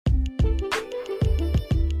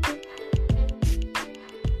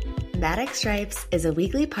Matic Stripes is a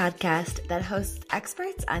weekly podcast that hosts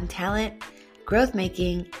experts on talent, growth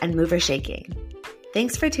making, and mover shaking.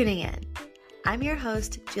 Thanks for tuning in. I'm your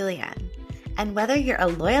host, Julianne, and whether you're a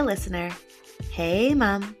loyal listener, hey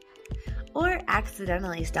mom, or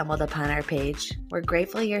accidentally stumbled upon our page, we're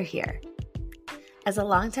grateful you're here. As a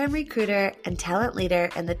longtime recruiter and talent leader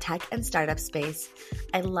in the tech and startup space,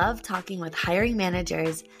 I love talking with hiring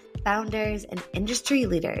managers, founders, and industry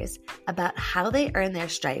leaders about how they earn their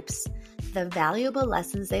stripes, the valuable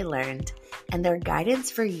lessons they learned, and their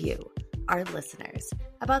guidance for you, our listeners,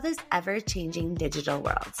 about this ever-changing digital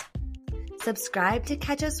world. Subscribe to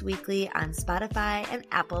catch us weekly on Spotify and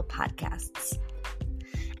Apple Podcasts.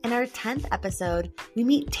 In our 10th episode, we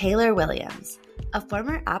meet Taylor Williams, a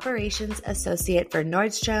former operations associate for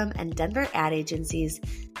Nordstrom and Denver ad agencies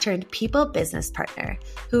turned people business partner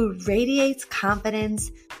who radiates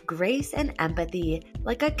confidence, grace, and empathy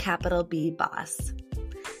like a capital B boss.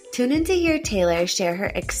 Tune in to hear Taylor share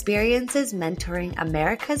her experiences mentoring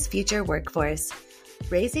America's future workforce,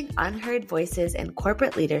 raising unheard voices in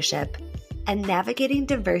corporate leadership, and navigating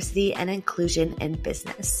diversity and inclusion in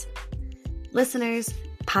business. Listeners,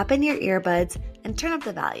 pop in your earbuds and turn up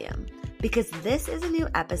the volume, because this is a new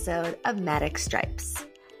episode of Matic Stripes.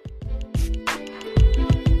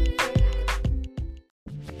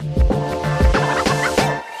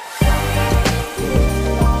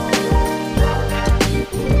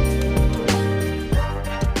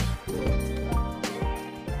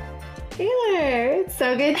 Taylor, it's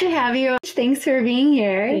so good to have you. Thanks for being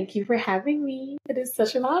here. Thank you for having me. It is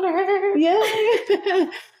such an honor.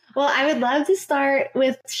 Yeah. Well, I would love to start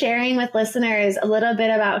with sharing with listeners a little bit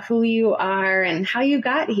about who you are and how you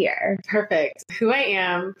got here. Perfect. Who I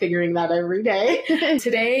am, figuring that every day.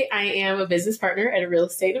 Today, I am a business partner at a real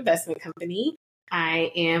estate investment company.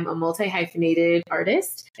 I am a multi-hyphenated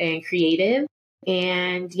artist and creative.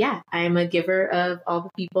 And yeah, I'm a giver of all the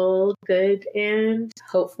people good and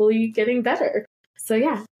hopefully getting better. So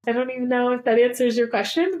yeah, I don't even know if that answers your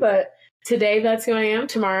question, but today that's who I am.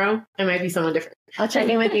 Tomorrow, I might be someone different. I'll check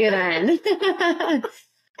in with you then.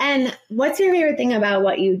 And what's your favorite thing about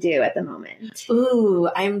what you do at the moment? Ooh,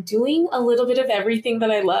 I'm doing a little bit of everything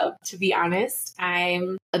that I love, to be honest.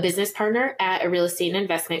 I'm a business partner at a real estate and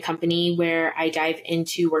investment company where I dive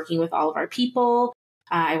into working with all of our people.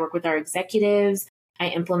 I work with our executives. I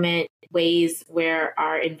implement ways where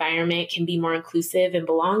our environment can be more inclusive and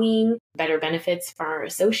belonging, better benefits for our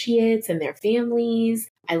associates and their families.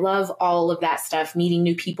 I love all of that stuff, meeting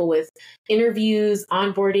new people with interviews,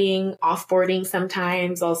 onboarding, offboarding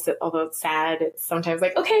sometimes, also, although it's sad, it's sometimes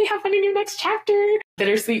like, okay, have fun in your next chapter,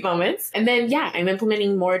 bittersweet moments. And then, yeah, I'm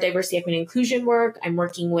implementing more diversity, equity, and inclusion work. I'm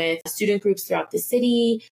working with student groups throughout the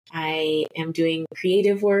city. I am doing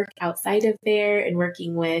creative work outside of there and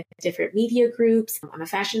working with different media groups. I'm a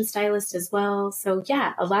fashion stylist as well. So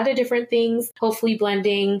yeah, a lot of different things, hopefully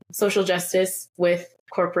blending social justice with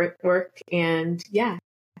corporate work. And yeah.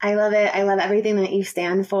 I love it. I love everything that you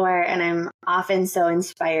stand for. And I'm often so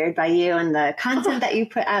inspired by you and the content that you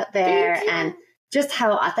put out there and just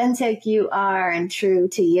how authentic you are and true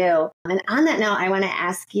to you. And on that note, I want to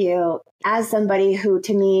ask you, as somebody who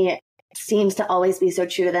to me seems to always be so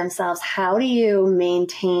true to themselves, how do you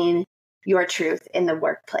maintain your truth in the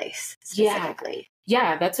workplace specifically?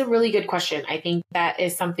 Yeah, that's a really good question. I think that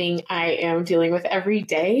is something I am dealing with every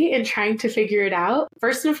day and trying to figure it out.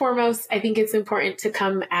 First and foremost, I think it's important to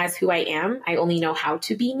come as who I am. I only know how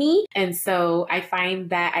to be me. And so I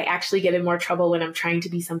find that I actually get in more trouble when I'm trying to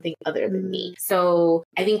be something other than me. So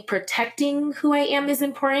I think protecting who I am is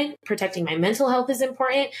important. Protecting my mental health is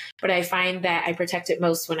important. But I find that I protect it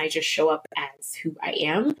most when I just show up as who I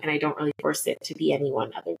am and I don't really force it to be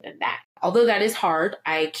anyone other than that. Although that is hard,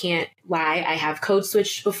 I can't lie. I have code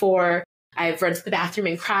switched before. I've run to the bathroom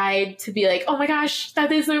and cried to be like, oh my gosh,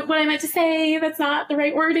 that isn't what I meant to say. That's not the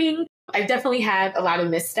right wording. I've definitely had a lot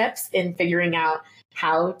of missteps in figuring out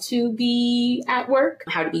how to be at work,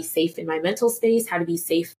 how to be safe in my mental space, how to be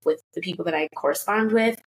safe with the people that I correspond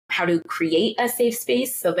with, how to create a safe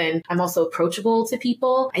space. So then I'm also approachable to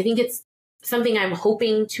people. I think it's something I'm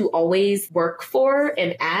hoping to always work for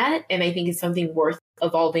and at. And I think it's something worth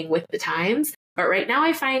evolving with the times. But right now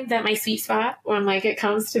I find that my sweet spot when it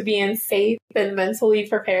comes to being safe and mentally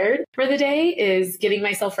prepared for the day is getting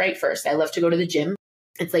myself right first. I love to go to the gym.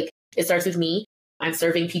 It's like, it starts with me. I'm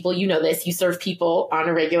serving people. You know this. You serve people on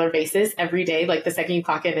a regular basis every day. Like the second you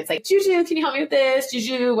clock in, it's like, Juju, can you help me with this?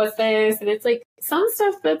 Juju, what's this? And it's like some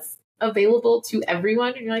stuff that's available to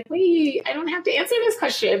everyone. And you're like, wait, I don't have to answer this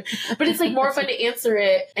question. But it's like more fun to answer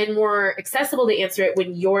it and more accessible to answer it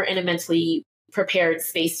when you're in a mentally prepared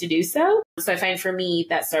space to do so. So I find for me,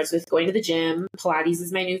 that starts with going to the gym. Pilates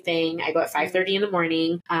is my new thing. I go at 5:30 in the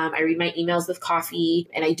morning. I read my emails with coffee,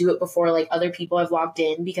 and I do it before like other people have logged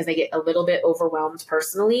in, because I get a little bit overwhelmed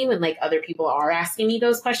personally when like other people are asking me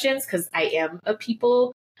those questions, because I'm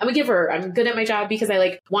a giver. I'm good at my job because I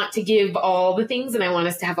like want to give all the things, and I want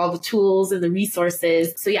us to have all the tools and the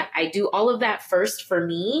resources. So yeah, I do all of that first for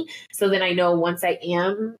me. So then I know once I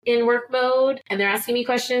am in work mode and they're asking me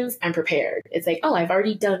questions, I'm prepared. It's like, oh, I've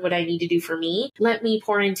already done what I need to do for me. Let me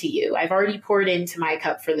pour into you. I've already poured into my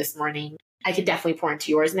cup for this morning. I could definitely pour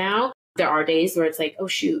into yours now. There are days where it's like, oh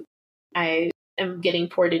shoot, I am getting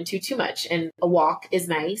poured into too much, and a walk is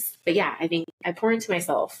nice. But yeah, I think I pour into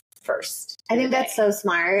myself first. I think that's so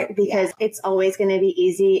smart, because it's always going to be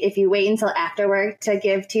easy. If you wait until after work to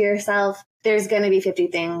give to yourself, there's going to be 50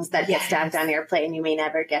 things that get stacked on your plate and you may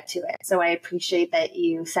never get to it. So I appreciate that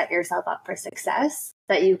you set yourself up for success,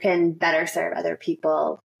 that you can better serve other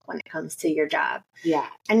people when it comes to your job. Yeah.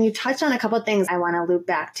 And you touched on a couple of things I want to loop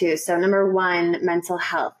back to. So number one, mental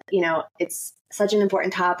health. It's such an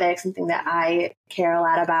important topic, something that I care a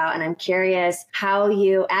lot about. And I'm curious how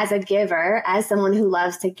you, as a giver, as someone who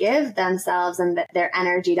loves to give themselves and their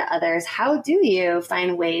energy to others, how do you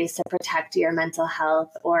find ways to protect your mental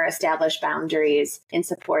health or establish boundaries in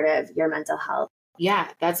support of your mental health? Yeah,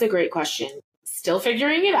 that's a great question. Still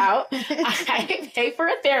figuring it out. I pay for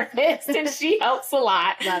a therapist and she helps a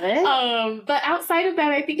lot. Love it. But outside of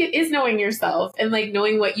that, I think it is knowing yourself and like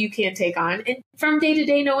knowing what you can take on, and from day to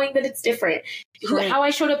day, knowing that it's different. Right. How I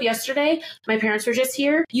showed up yesterday, my parents were just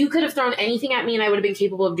here. You could have thrown anything at me and I would have been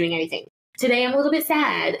capable of doing anything. Today, I'm a little bit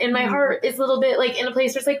sad and my heart is a little bit like in a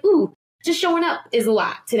place where it's like, ooh, just showing up is a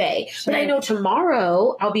lot today. Sure. But I know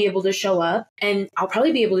tomorrow I'll be able to show up, and I'll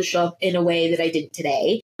probably be able to show up in a way that I didn't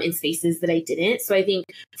today, in spaces that I didn't. So I think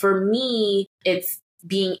for me, it's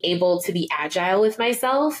being able to be agile with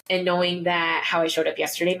myself and knowing that how I showed up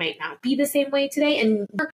yesterday might not be the same way today. And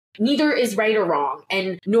neither is right or wrong,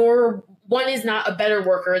 and nor one is not a better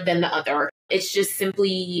worker than the other. It's just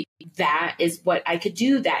simply that is what I could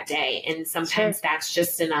do that day. And sometimes that's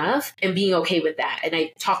just enough, and being okay with that. And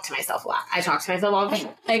I talk to myself a lot. I talk to myself all the time.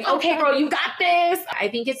 Like, okay, girl, you got this. I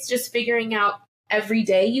think it's just figuring out every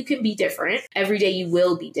day you can be different. Every day you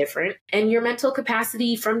will be different. And your mental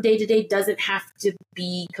capacity from day to day doesn't have to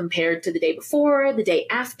be compared to the day before, the day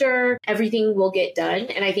after. Everything will get done.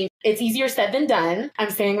 And I think it's easier said than done.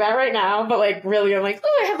 I'm saying that right now, but like really, I'm like,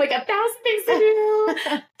 oh, I have like 1,000 things to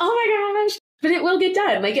do. Oh my gosh. But it will get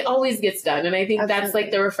done. Like it always gets done. And I think that's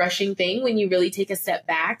like the refreshing thing when you really take a step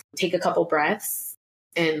back, take a couple breaths,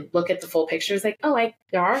 and look at the full picture. It's like, oh,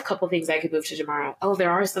 there are a couple things I could move to tomorrow. Oh,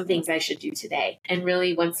 there are some things I should do today. And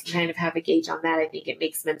really, once you kind of have a gauge on that, I think it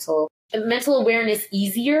makes mental awareness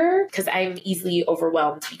easier, because I'm easily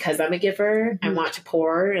overwhelmed because I'm a giver. I want to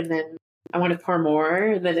pour, and then I want to pour more.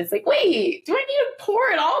 And then it's like, wait, do I need to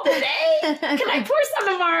pour it all today? Can I pour some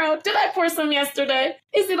tomorrow? Did I pour some yesterday?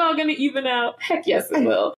 Is it all going to even out? Heck yes, it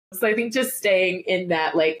will. So I think just staying in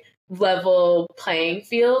that like level playing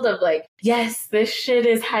field of like, yes, this shit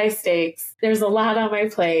is high stakes. There's a lot on my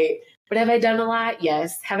plate. But have I done a lot?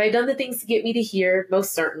 Yes. Have I done the things to get me to here?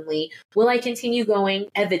 Most certainly. Will I continue going?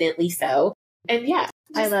 Evidently so. And yeah,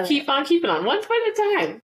 just keep on keeping on, one point at a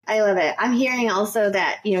time. I love it. I'm hearing also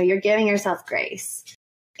that, you're giving yourself grace,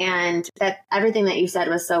 and that everything that you said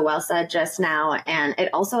was so well said just now. And it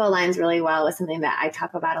also aligns really well with something that I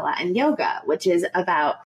talk about a lot in yoga, which is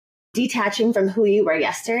about detaching from who you were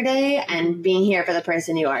yesterday and being here for the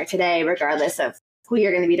person you are today, regardless of who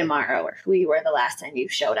you're going to be tomorrow or who you were the last time you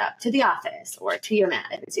showed up to the office or to your mat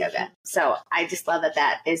if it's yoga. So I just love that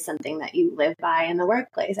that is something that you live by in the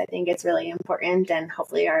workplace. I think it's really important, and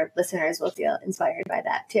hopefully our listeners will feel inspired by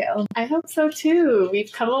that too. I hope so too.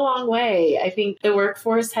 We've come a long way. I think the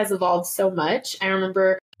workforce has evolved so much. I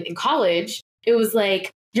remember in college, it was like,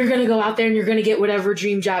 you're going to go out there and you're going to get whatever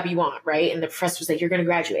dream job you want, right? And the professor's like, you're going to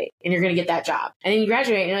graduate and you're going to get that job. And then you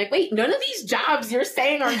graduate and you're like, wait, none of these jobs you're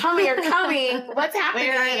saying are coming. What's happening?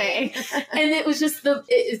 Where are they? And it was just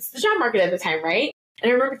it's the job market at the time, right? And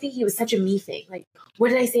I remember thinking it was such a me thing. Like, what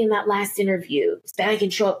did I say in that last interview so that I can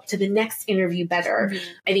show up to the next interview better?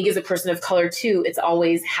 Mm-hmm. I think as a person of color too, it's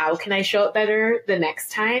always, how can I show up better the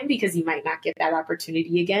next time? Because you might not get that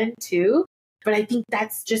opportunity again too. But I think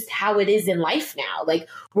that's just how it is in life now. Like,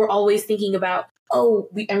 we're always thinking about,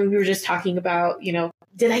 we were just talking about,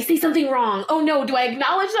 did I say something wrong? Oh no, do I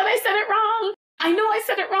acknowledge that I said it wrong? I know I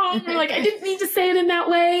said it wrong. Or like, I didn't need to say it in that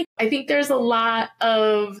way. I think there's a lot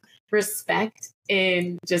of respect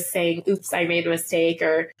in just saying, oops, I made a mistake,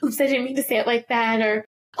 or oops, I didn't mean to say it like that, or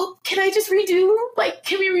oh, can I just redo? Like,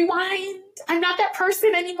 can we rewind? I'm not that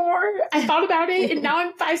person anymore. I thought about it and now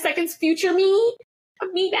I'm 5 seconds future me.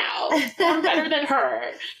 I'm me now. I'm better than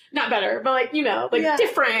her. Not better, but like,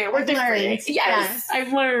 different. We're different. Learned. Yes,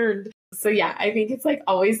 I've learned. So yeah, I think it's like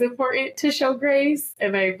always important to show grace.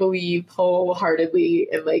 And I believe wholeheartedly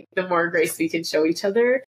in like the more grace we can show each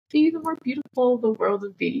other, maybe the more beautiful the world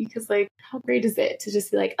would be. Because like, how great is it to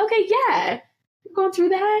just be like, okay, yeah, I'm going through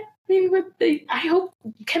that. Maybe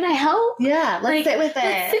can I help? Yeah, let's sit with it.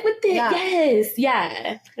 Let's sit with it. Yeah. Yes.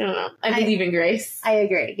 Yeah. I don't know. I believe in grace. I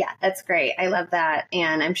agree. Yeah, that's great. I love that.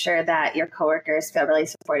 And I'm sure that your coworkers feel really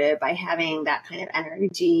supported by having that kind of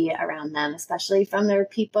energy around them, especially from their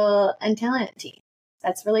people and talent team.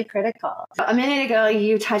 That's really critical. A minute ago,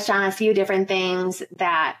 you touched on a few different things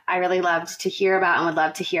that I really loved to hear about and would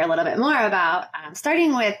love to hear a little bit more about.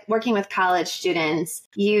 Starting with working with college students,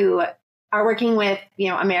 you are working with,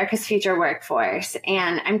 America's future workforce.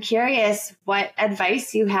 And I'm curious what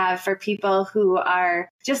advice you have for people who are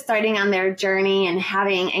just starting on their journey and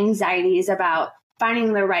having anxieties about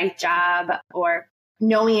finding the right job or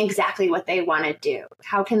knowing exactly what they want to do.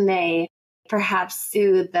 How can they perhaps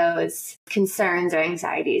soothe those concerns or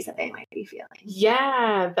anxieties that they might be feeling?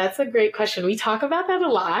 Yeah, that's a great question. We talk about that a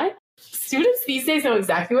lot. Students these days know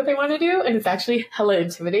exactly what they want to do, and it's actually hella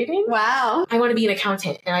intimidating. Wow. I want to be an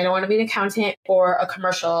accountant, and I don't want to be an accountant for a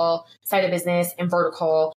commercial side of business and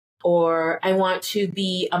vertical, or I want to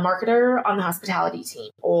be a marketer on the hospitality team,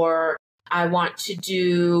 or I want to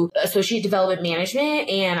do associate development management,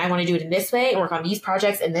 and I want to do it in this way and work on these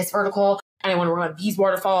projects in this vertical, and I want to work on these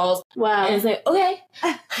waterfalls. Wow. And it's like, okay,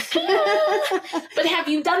 but have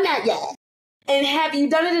you done that yet? And have you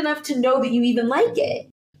done it enough to know that you even like it?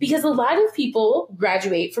 Because a lot of people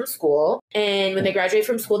graduate from school, and when they graduate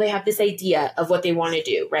from school, they have this idea of what they want to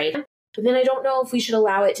do, right? But then I don't know if we should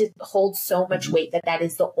allow it to hold so much weight that that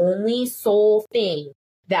is the only sole thing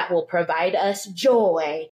that will provide us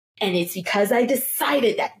joy. And it's because I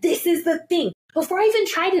decided that this is the thing. Before I even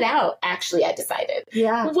tried it out, actually, I decided.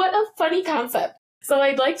 Yeah. What a funny concept. So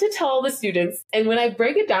I'd like to tell the students, and when I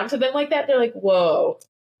break it down to them like that, they're like, whoa,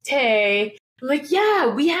 Tay. I'm like,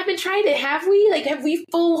 yeah, we haven't tried it, have we? Like, have we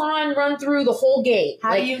full on run through the whole game?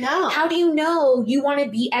 How do you know? How do you know you want to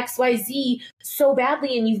be XYZ so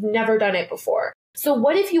badly and you've never done it before? So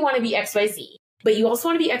what if you want to be XYZ, but you also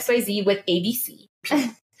want to be XYZ with ABC?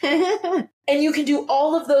 And you can do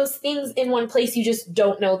all of those things in one place. You just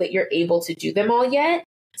don't know that you're able to do them all yet.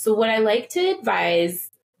 So what I like to advise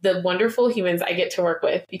the wonderful humans I get to work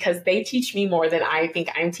with, because they teach me more than I think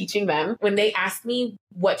I'm teaching them. When they ask me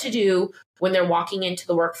what to do when they're walking into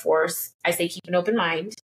the workforce, I say, keep an open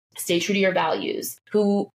mind, stay true to your values.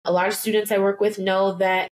 Who a lot of students I work with know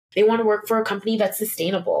that they want to work for a company that's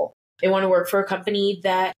sustainable. They want to work for a company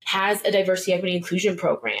that has a diversity, equity, inclusion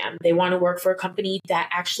program. They want to work for a company that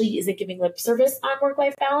actually isn't giving lip service on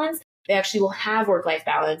work-life balance. They actually will have work-life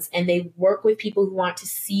balance, and they work with people who want to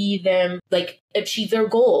see them like achieve their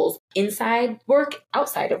goals inside work,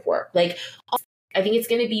 outside of work. Like, I think it's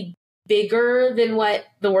going to be bigger than what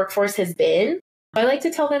the workforce has been. I like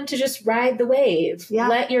to tell them to just ride the wave. Yeah.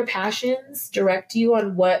 Let your passions direct you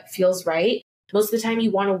on what feels right. Most of the time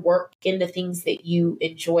you want to work in the things that you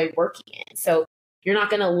enjoy working in. So you're not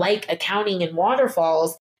going to like accounting and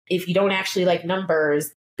waterfalls if you don't actually like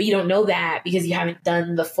numbers. But you don't know that because you haven't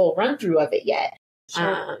done the full run through of it yet.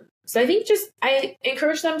 Sure. So I think I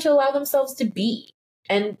encourage them to allow themselves to be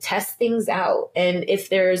and test things out. And if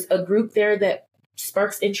there's a group there that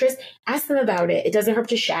sparks interest, ask them about it. It doesn't hurt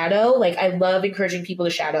to shadow. Like, I love encouraging people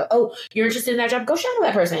to shadow. Oh, you're interested in that job? Go shadow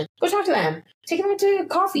that person. Go talk to them. Take them out to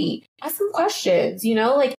coffee. Ask them questions,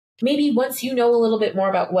 like, maybe once you know a little bit more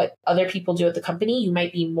about what other people do at the company, you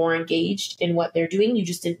might be more engaged in what they're doing. You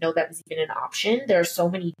just didn't know that was even an option. There are so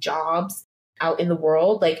many jobs out in the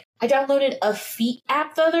world. Like, I downloaded a feet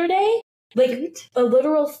app the other day, like a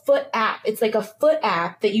literal foot app. It's like a foot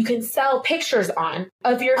app that you can sell pictures on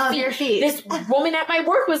of your feet. This woman at my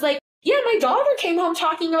work was like, yeah, my daughter came home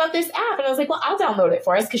talking about this app. And I was like, well, I'll download it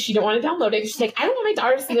for us, because she didn't want to download it. She's like, I don't want my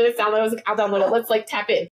daughter to see that it's downloaded. I was like, I'll download it. Let's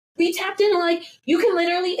tap in. We tapped in, and like, you can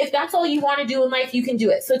literally, if that's all you want to do in life, you can do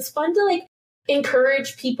it. So it's fun to like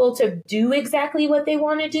encourage people to do exactly what they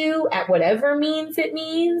want to do at whatever means it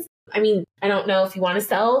means. I mean, I don't know if you want to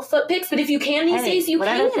sell foot pics, but if you can these days, you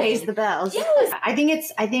whatever can. pays the bills. Yes.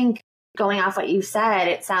 I think going off what you said,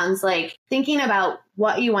 it sounds like thinking about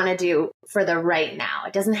what you want to do for the right now.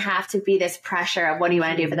 It doesn't have to be this pressure of what do you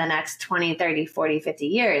want to do for the next 20, 30, 40, 50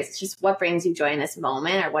 years. It's just what brings you joy in this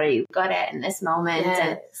moment, or what are you good at in this moment. Yes.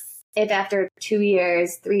 And if after 2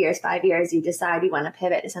 years, 3 years, 5 years, you decide you want to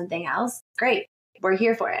pivot to something else, great. We're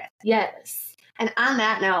here for it. Yes. And on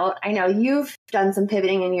that note, I know you've done some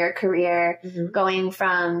pivoting in your career, going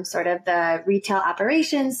from sort of the retail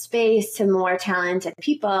operations space to more talented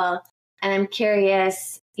people. And I'm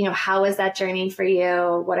curious, how was that journey for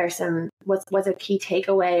you? What's a key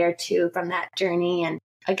takeaway or two from that journey? And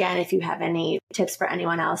again, if you have any tips for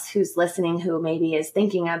anyone else who's listening who maybe is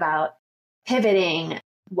thinking about pivoting,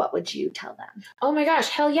 what would you tell them? Oh my gosh,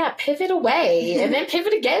 hell yeah, pivot away and then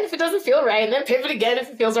pivot again if it doesn't feel right and then pivot again if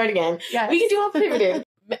it feels right again. Yes. We can do all pivoting.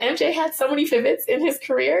 MJ had so many pivots in his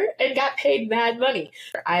career and got paid mad money.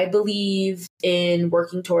 I believe in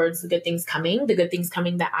working towards the good things coming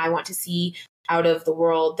that I want to see out of the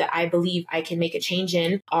world that I believe I can make a change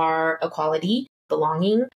in are equality,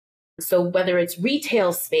 belonging. So whether it's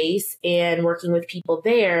retail space and working with people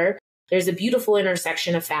there's a beautiful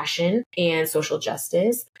intersection of fashion and social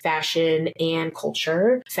justice, fashion and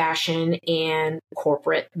culture, fashion and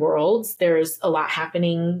corporate worlds. There's a lot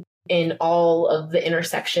happening in all of the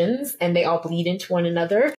intersections and they all bleed into one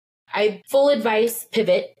another. Full advice,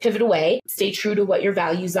 pivot away, stay true to what your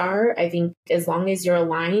values are. I think as long as you're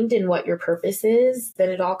aligned in what your purpose is, then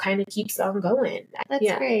it all kind of keeps on going.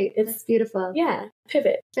 That's great. It's beautiful. Yeah.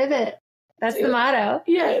 Pivot. That's the motto.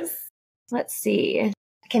 Yes. Let's see.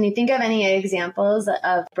 Can you think of any examples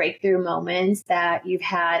of breakthrough moments that you've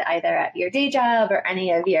had either at your day job or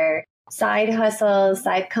any of your side hustles,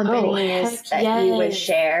 side companies that you would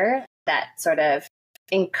share that sort of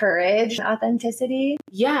encourage authenticity?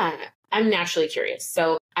 Yeah, I'm naturally curious.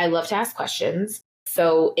 So I love to ask questions.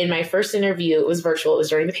 So in my first interview, it was virtual. It was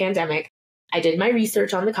during the pandemic. I did my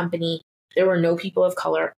research on the company. There were no people of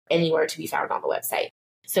color anywhere to be found on the website.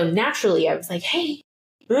 So naturally, I was like, hey,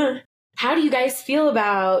 how do you guys feel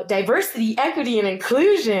about diversity, equity, and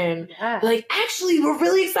inclusion? Yeah. Like, actually, we're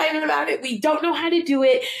really excited about it. We don't know how to do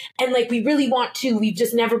it. And like, we really want to. We've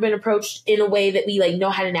just never been approached in a way that we like know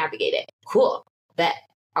how to navigate it. Cool. Bet.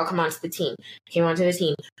 I'll come onto the team. Came onto the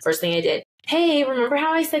team. First thing I did, hey, remember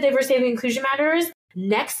how I said diversity and inclusion matters?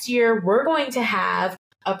 Next year, we're going to have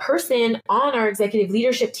a person on our executive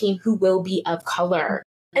leadership team who will be of color.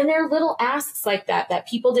 And there are little asks like that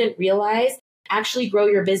people didn't realize actually grow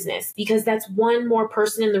your business because that's one more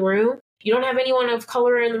person in the room. You don't have anyone of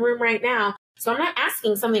color in the room right now. So I'm not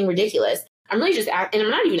asking something ridiculous. I'm really just, and I'm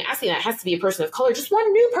not even asking that it has to be a person of color, just one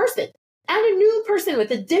new person. Add a new person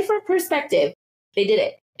with a different perspective. They did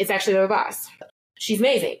it. It's actually my boss. She's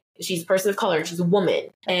amazing. She's a person of color. She's a woman.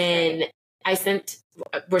 And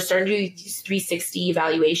we're starting to do these 360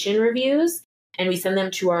 evaluation reviews and we send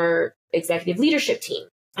them to our executive leadership team.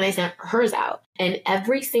 And I sent hers out and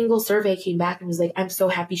every single survey came back and was like, I'm so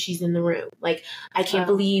happy she's in the room. Like, I can't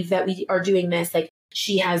believe that we are doing this. Like,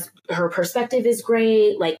 her perspective is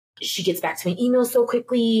great. Like, she gets back to my email so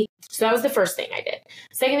quickly. So that was the first thing I did.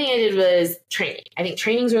 Second thing I did was training. I think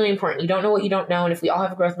training is really important. You don't know what you don't know. And if we all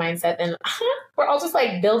have a growth mindset, then we're all just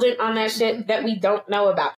like building on that shit that we don't know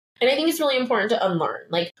about. And I think it's really important to unlearn.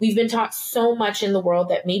 Like, we've been taught so much in the world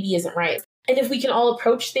that maybe isn't right. And if we can all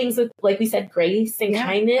approach things with, like we said, grace and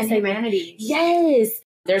kindness and humanity. Yes,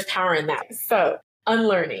 there's power in that. So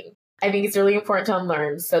unlearning. I think it's really important to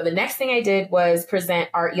unlearn. So the next thing I did was present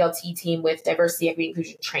our ELT team with diversity, equity,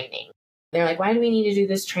 inclusion training. They're like, why do we need to do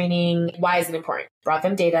this training? Why is it important? Brought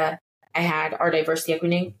them data. I had our diversity,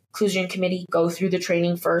 equity, and inclusion committee go through the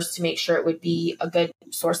training first to make sure it would be a good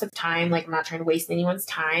source of time. Like, I'm not trying to waste anyone's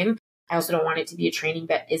time. I also don't want it to be a training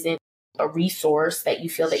that isn't a resource that you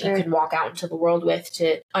feel that you can walk out into the world with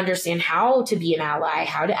to understand how to be an ally,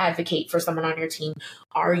 how to advocate for someone on your team.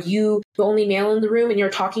 Are you the only male in the room and you're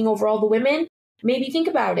talking over all the women? Maybe think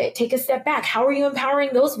about it. Take a step back. How are you empowering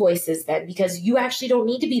those voices then? Because you actually don't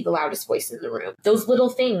need to be the loudest voice in the room. Those little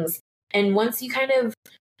things. And once you kind of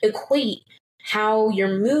equate how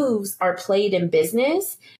your moves are played in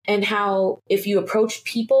business and how if you approach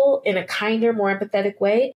people in a kinder, more empathetic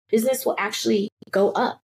way, business will actually go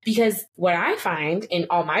up. Because what I find in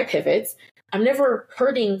all my pivots, I'm never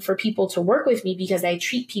hurting for people to work with me because I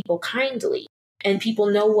treat people kindly and people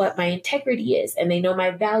know what my integrity is and they know my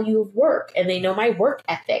value of work and they know my work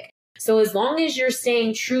ethic. So as long as you're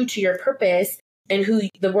staying true to your purpose and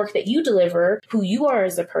the work that you deliver, who you are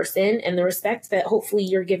as a person and the respect that hopefully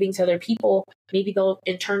you're giving to other people, maybe they'll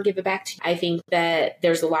in turn give it back to you. I think that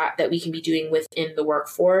there's a lot that we can be doing within the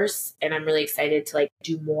workforce and I'm really excited to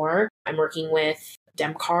do more. I'm working with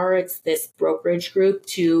Demcar. It's this brokerage group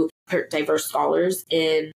to put diverse scholars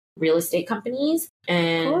in real estate companies.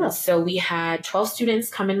 And so we had 12 students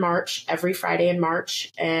come in March, every Friday in March,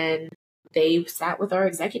 and they sat with our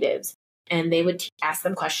executives and they would ask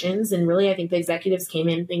them questions. And really, I think the executives came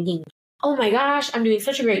in thinking, oh my gosh, I'm doing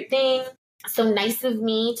such a great thing. So nice of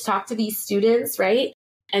me to talk to these students, right?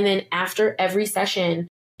 And then after every session,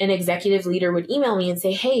 an executive leader would email me and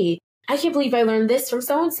say, hey, I can't believe I learned this from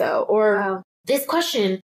so-and-so, or Wow. this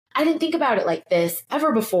question, I didn't think about it like this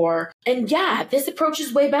ever before. And yeah, this approach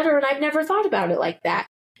is way better and I've never thought about it like that.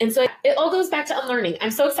 And so it all goes back to unlearning. I'm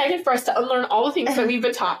so excited for us to unlearn all the things that we've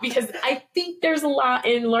been taught, because I think there's a lot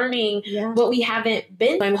in learning what we haven't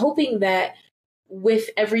been. I'm hoping that with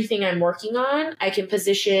everything I'm working on, I can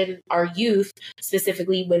position our youth,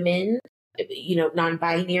 specifically women,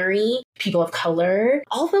 non-binary, people of color,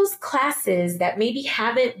 all those classes that maybe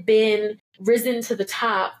haven't been risen to the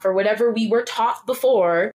top for whatever we were taught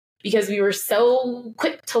before because we were so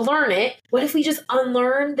quick to learn it. What if we just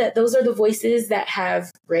unlearn that those are the voices that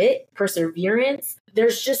have grit, perseverance?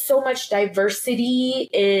 There's just so much diversity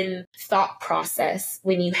in thought process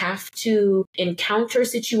when you have to encounter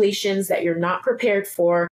situations that you're not prepared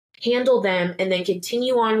for, handle them, and then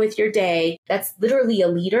continue on with your day. That's literally a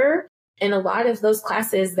leader. And a lot of those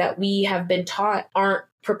classes that we have been taught aren't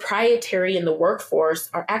proprietary in the workforce,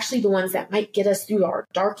 are actually the ones that might get us through our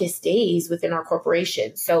darkest days within our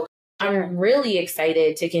corporation. So I'm really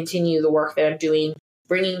excited to continue the work that I'm doing,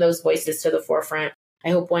 bringing those voices to the forefront.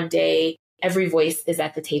 I hope one day every voice is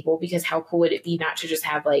at the table, because how cool would it be not to just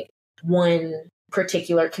have like one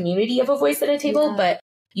particular community of a voice at a table, but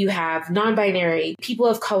you have non-binary, people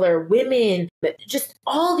of color, women, just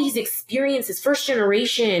all these experiences, first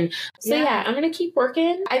generation. So I'm going to keep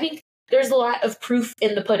working. I think there's a lot of proof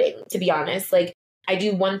in the pudding, to be honest. Like, I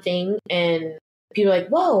do one thing and people are like,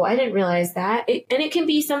 whoa, I didn't realize that. And it can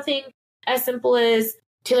be something as simple as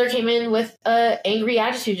Taylor came in with an angry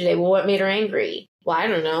attitude today. Well, what made her angry? Well, I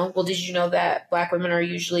don't know. Well, did you know that Black women are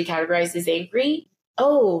usually categorized as angry?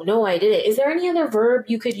 Oh, no, I didn't. Is there any other verb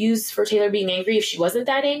you could use for Taylor being angry if she wasn't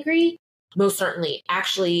that angry? Most certainly.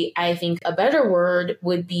 Actually, I think a better word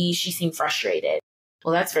would be she seemed frustrated.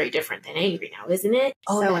 Well, that's very different than angry now, isn't it?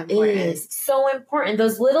 Oh, so important. It is so important.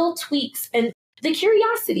 Those little tweaks and the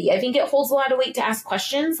curiosity. I think it holds a lot of weight to ask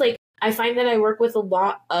questions. Like, I find that I work with a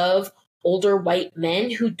lot of older white men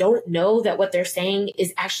who don't know that what they're saying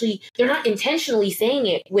is actually, they're not intentionally saying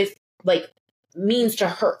it with like means to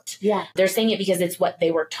hurt. Yeah. They're saying it because it's what they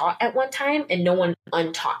were taught at one time and no one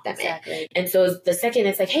untaught them Exactly. it. And so the second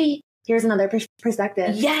it's like, hey, here's another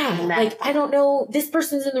perspective. Yeah. Like, I don't know, this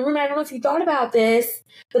person's in the room. I don't know if you thought about this,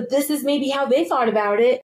 but this is maybe how they thought about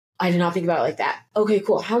it. I did not think about it like that. Okay,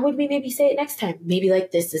 cool. How would we maybe say it next time? Maybe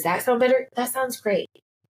like this. Does that sound better? That sounds great.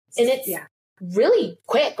 And it's really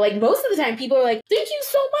quick. Like, most of the time people are like, thank you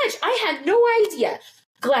so much. I had no idea.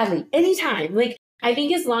 Gladly. Anytime. Like, I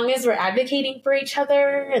think as long as we're advocating for each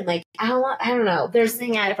other and like, I don't know. There's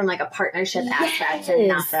looking at it from like a partnership aspect and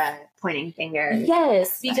not a pointing finger.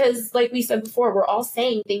 Yes, because like we said before, we're all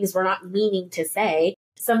saying things we're not meaning to say.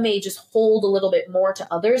 Some may just hold a little bit more to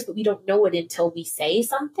others, but we don't know it until we say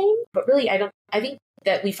something. But really, I think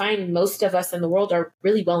that we find most of us in the world are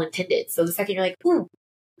really well intended. So the second you're like, ooh,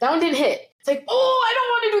 that one didn't hit. It's like, oh, I don't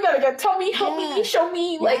want to do that again. Tell me, help me, show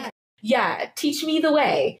me. Like, teach me the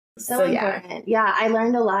way. So important. Yeah, I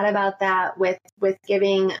learned a lot about that with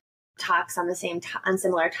giving talks on on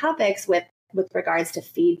similar topics with regards to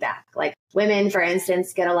feedback. Like, women, for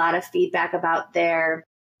instance, get a lot of feedback about their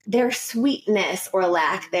sweetness or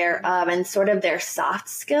lack thereof and sort of their soft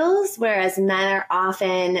skills, whereas men are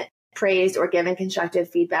often praised or given constructive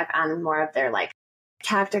feedback on more of their like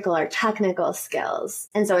tactical or technical skills.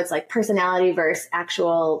 And so it's like personality versus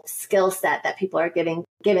actual skill set that people are given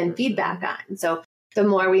feedback on. So the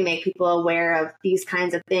more we make people aware of these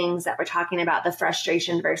kinds of things that we're talking about, the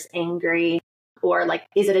frustration versus angry, or like,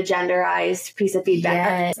 is it a genderized piece of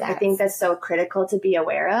feedback? Yes. I think that's so critical to be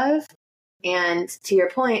aware of. And to your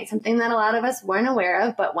point, something that a lot of us weren't aware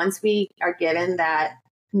of, but once we are given that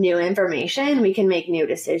new information, we can make new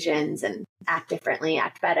decisions and act differently,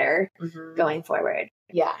 act better going forward.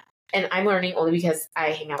 Yeah. And I'm learning only because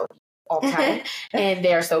I hang out with all the time. And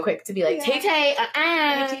they are so quick to be like, Tay,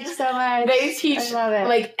 They teach so much. They teach, I love it.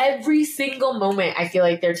 Like, every single moment, I feel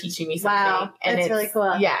like they're teaching me something. Wow, and that's really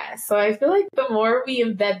cool. Yeah. So I feel like the more we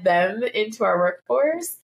embed them into our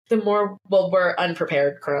workforce, the more, well, we're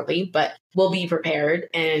unprepared currently, but we'll be prepared.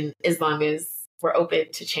 And as long as we're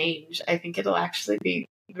open to change, I think it'll actually be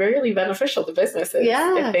really beneficial to businesses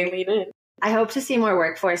if they lean in. I hope to see more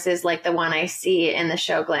workforces like the one I see in the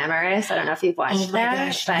show Glamorous. I don't know if you've watched that.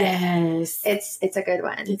 Gosh, yes. It's a good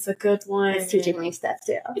one. It's a good one. It's teaching me stuff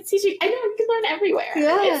too. I know, you can learn everywhere.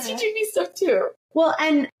 Yeah. It's teaching me stuff too. Well,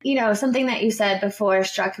 and something that you said before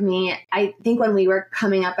struck me. I think when we were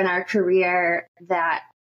coming up in our career that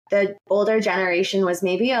the older generation was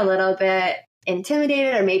maybe a little bit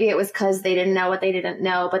intimidated, or maybe it was because they didn't know what they didn't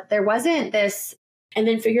know, but there wasn't this and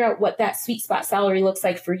then figure out what that sweet spot salary looks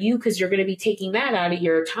like for you, because you're going to be taking that out of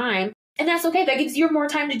your time. And that's okay. That gives you more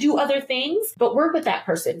time to do other things, but work with that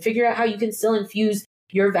person. Figure out how you can still infuse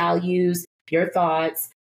your values, your thoughts,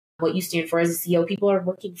 what you stand for as a CEO. People are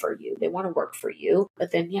working for you. They want to work for you.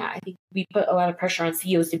 But then, I think we put a lot of pressure on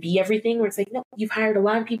CEOs to be everything, where it's like, no, you've hired a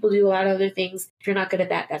lot of people to do a lot of other things. If you're not good at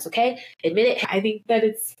that, that's okay. Admit it. I think that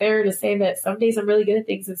it's fair to say that some days I'm really good at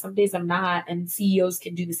things and some days I'm not. And CEOs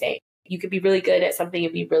can do the same. You can be really good at something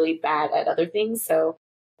and be really bad at other things. So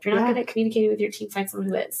if you're not good at communicating with your team, find someone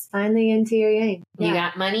who is. Find the yin to your yang. You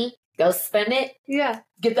got money, go spend it. Yeah.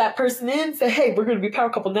 Get that person in, say, hey, we're going to be power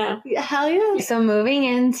couple now. Hell yeah. So moving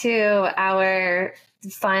into our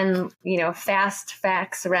fun, fast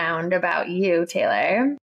facts round about you,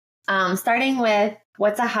 Taylor. Starting with,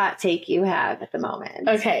 what's a hot take you have at the moment?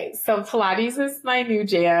 Okay, so Pilates is my new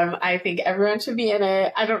jam. I think everyone should be in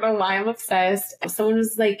it. I don't know why I'm obsessed. Someone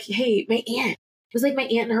was like, hey, my aunt. It was like my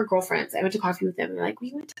aunt and her girlfriends. I went to coffee with them. And they're like,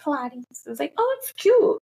 we went to Pilates. I was like, oh, it's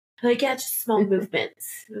cute. They're like, yeah, just small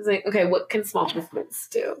movements. I was like, okay, what can small movements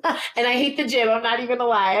do? And I hate the gym. I'm not even gonna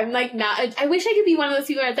lie. I'm like, I wish I could be one of those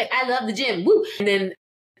people where it's like, I love the gym. Woo. And then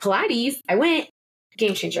Pilates, I went,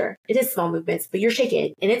 game changer. It is small movements, but you're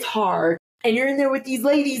shaking and it's hard. And you're in there with these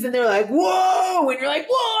ladies and they're like, whoa. And you're like,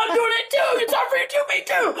 whoa, I'm doing it too. It's hard for you too, me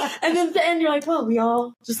too. And then at the end, you're like, well, we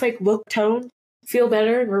all just like look toned, feel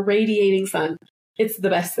better, and we're radiating sun. It's the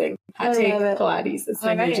best thing. I take Pilates. It's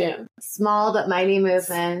my new gym. Small but mighty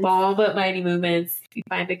movements. Small but mighty movements. If you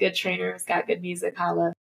find a good trainer who's got good music,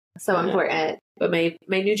 holla. So important. But my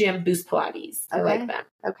new gym, Boost Pilates. I like them.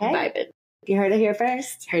 Okay. Vibing. You heard it here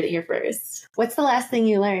first? Heard it here first. What's the last thing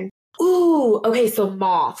you learned? Ooh, okay, so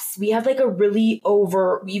moths. We have like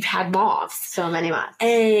we've had moths. So many moths.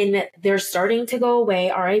 And they're starting to go away,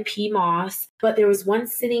 RIP moths. But there was one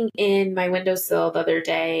sitting in my windowsill the other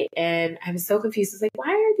day and I was so confused. I was like,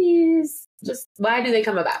 why do they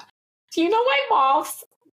come about? Do you know why moths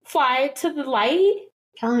fly to the light?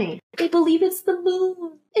 Tell me. They believe it's the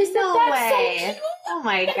moon. Isn't that so cute? Oh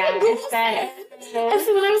my God. And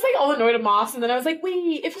so then I was like all annoyed at moths, and then I was like,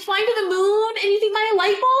 wait, if it's flying to the moon and you think my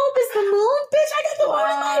light bulb is the moon, bitch, I got the moon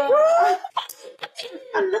in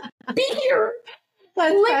my room. Be here.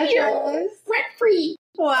 Live here. Rent free.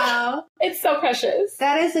 Wow. It's so precious.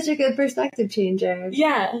 That is such a good perspective changer.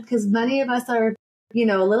 Yeah. Because many of us are, a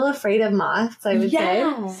little afraid of moths, I would say.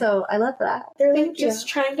 So I love that. They're like just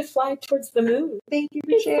trying to fly towards the moon. Thank you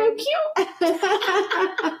for sharing. So cute.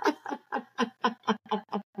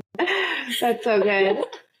 That's so good.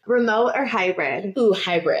 Remote or hybrid? Ooh,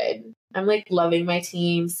 hybrid. I'm like loving my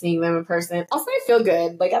team, seeing them in person. Also, I feel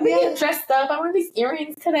good. Like I'm getting dressed up. I wore these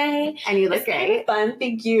earrings today. And you look great. Fun.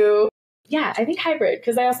 Thank you. Yeah, I think hybrid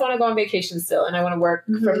because I also want to go on vacation still and I want to work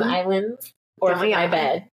from the island or from my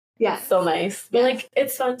bed. Yeah. It's so nice. But like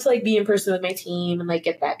it's fun to like be in person with my team and like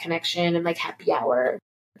get that connection and like happy hour.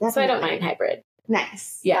 Definitely. So I don't mind hybrid.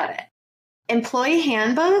 Nice. Yeah. Got it. Employee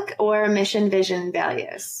handbook or mission, vision,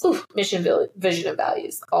 values? Ooh, mission, vision, and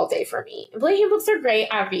values all day for me. Employee handbooks are great,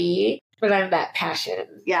 Avi, but I'm that passion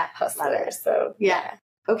hustler. So yeah.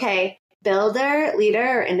 Okay. Builder,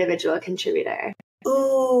 leader, or individual contributor?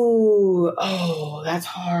 Ooh, that's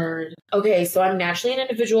hard. Okay, so I'm naturally an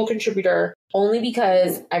individual contributor only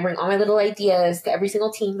because I bring all my little ideas to every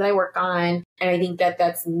single team that I work on. And I think that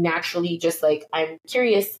that's naturally just like, I'm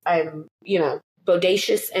curious. I'm,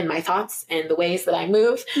 bodacious in my thoughts and the ways that I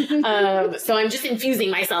move. So I'm just infusing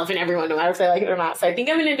myself in everyone, no matter if I like it or not. So I think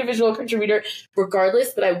I'm an individual contributor regardless,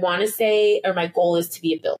 but I want to say, or my goal is to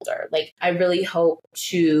be a builder. Like I really hope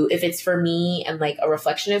to, if it's for me and like a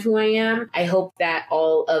reflection of who I am, I hope that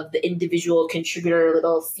all of the individual contributor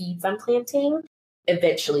little seeds I'm planting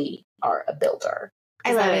eventually are a builder.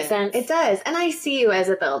 Does that make sense? It does. And I see you as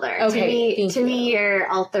a builder. Okay, to me, you're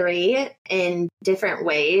all three in different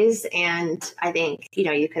ways. And I think,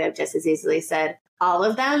 you could have just as easily said all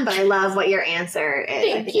of them, but I love what your answer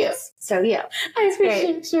is. Thank you. So you. I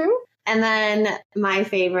appreciate you. And then my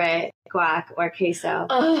favorite, guac or queso.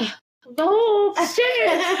 Oh,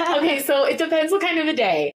 shit. Okay, so it depends what kind of a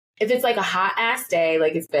day. If it's like a hot ass day,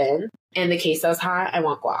 like it's been, and the queso's hot, I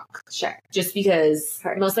want guac. Sure. Just because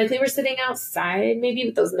most likely we're sitting outside, maybe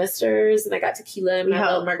with those misters, and I got tequila and my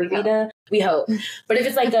little margarita. We hope. But if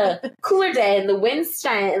it's like a cooler day and the wind's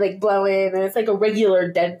like blowing, and it's like a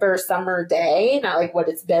regular Denver summer day, not like what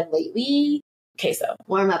it's been lately, queso.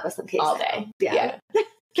 Warm up with some queso. All day. Yeah.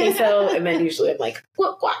 Queso, and then usually I'm like,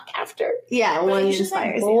 guac after. Yeah, one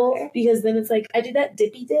inspires both, because then it's like, I do that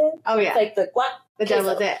dippy dip. Oh, yeah. It's like the guac. The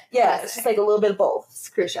double dip. Yeah, it's just like a little bit of both. It's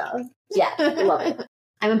crucial. Yeah, I love it.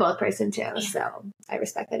 I'm a both person too, so I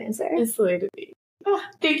respect that answer. It's the way to be. Oh,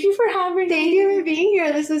 thank you for having me. Thank you for being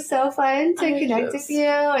here. This was so fun to connect with you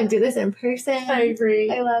and do this in person. I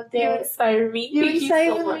agree. I loved it. You inspire me. You Thank inspire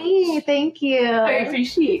you so me. much. Thank you. I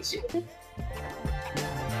appreciate you.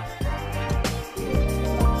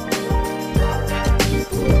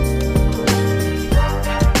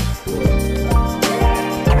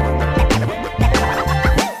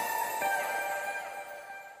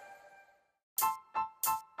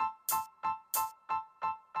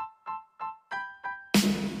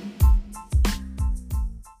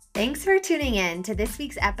 Thanks for tuning in to this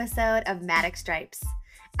week's episode of Matic Stripes,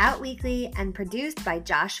 out weekly and produced by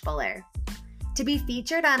Josh Fuller. To be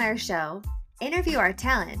featured on our show, interview our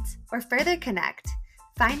talent, or further connect,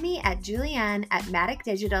 find me at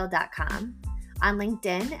julianne@maticdigital.com, on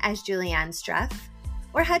LinkedIn as Julianne Struff,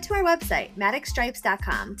 or head to our website,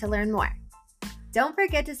 maticstripes.com, to learn more. Don't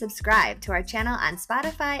forget to subscribe to our channel on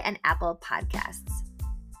Spotify and Apple Podcasts.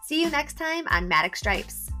 See you next time on Matic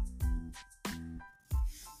Stripes.